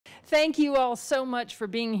Thank you all so much for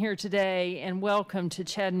being here today, and welcome to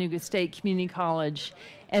Chattanooga State Community College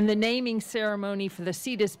and the naming ceremony for the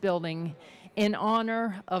CETAS building in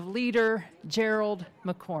honor of leader Gerald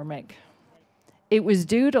McCormick. It was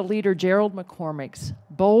due to leader Gerald McCormick's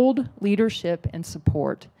bold leadership and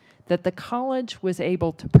support that the college was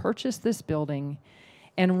able to purchase this building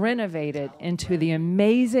and renovate it into the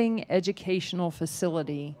amazing educational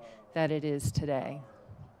facility that it is today.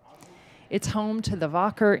 It's home to the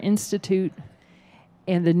Wacker Institute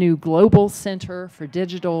and the new Global Center for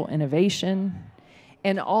Digital Innovation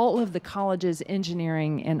and all of the college's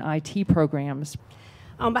engineering and IT programs.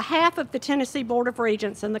 On behalf of the Tennessee Board of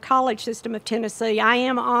Regents and the College System of Tennessee, I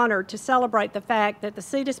am honored to celebrate the fact that the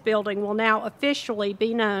CETAS building will now officially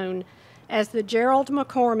be known as the Gerald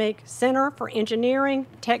McCormick Center for Engineering,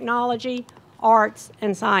 Technology, Arts,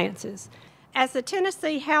 and Sciences. As the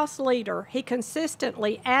Tennessee House Leader, he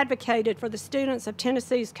consistently advocated for the students of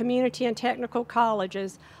Tennessee's community and technical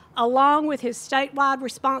colleges. Along with his statewide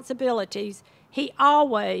responsibilities, he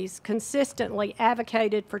always consistently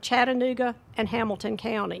advocated for Chattanooga and Hamilton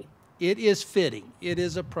County. It is fitting, it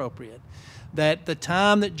is appropriate that the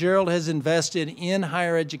time that Gerald has invested in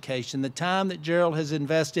higher education, the time that Gerald has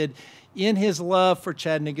invested in his love for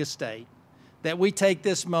Chattanooga State, that we take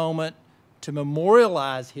this moment to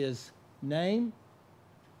memorialize his name,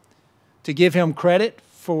 to give him credit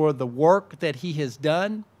for the work that he has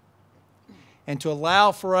done, and to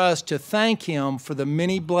allow for us to thank him for the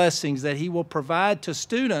many blessings that he will provide to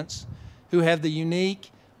students who have the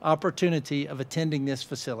unique opportunity of attending this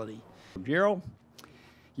facility. Gerald,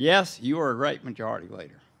 yes, you were a great majority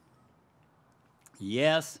leader.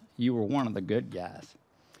 Yes, you were one of the good guys.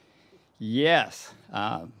 Yes,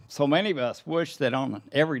 so many of us wish that on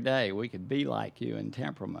every day we could be like you in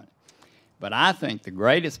temperament. But I think the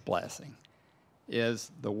greatest blessing is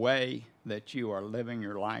the way that you are living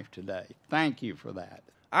your life today. Thank you for that.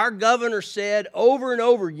 Our governor said over and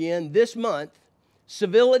over again this month,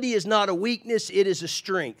 civility is not a weakness, it is a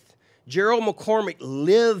strength. Gerald McCormick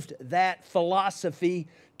lived that philosophy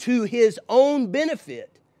to his own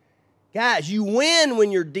benefit. Guys, you win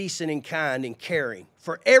when you're decent and kind and caring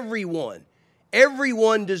for everyone.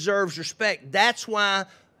 Everyone deserves respect. That's why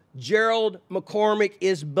Gerald McCormick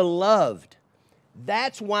is beloved.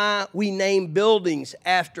 That's why we name buildings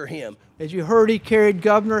after him. As you heard, he carried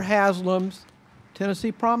Governor Haslam's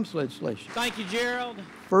Tennessee Promise legislation. Thank you, Gerald.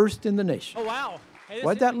 First in the nation. Oh, wow. Hey,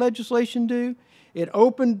 what did that legislation do? It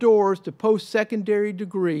opened doors to post-secondary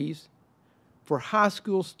degrees for high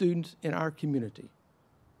school students in our community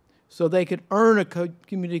so they could earn a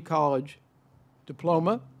community college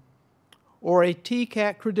diploma or a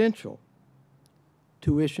TCAT credential,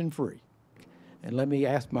 tuition-free. And let me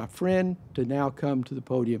ask my friend to now come to the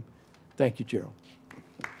podium. Thank you, Gerald.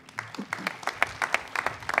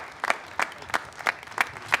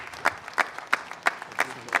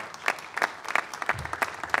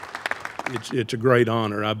 It's a great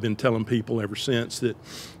honor. I've been telling people ever since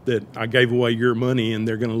that I gave away your money and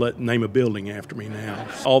they're going to name a building after me now.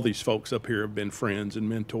 All these folks up here have been friends and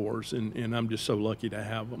mentors, and I'm just so lucky to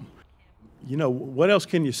have them. You know, what else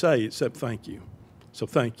can you say except thank you? So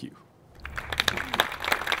thank you.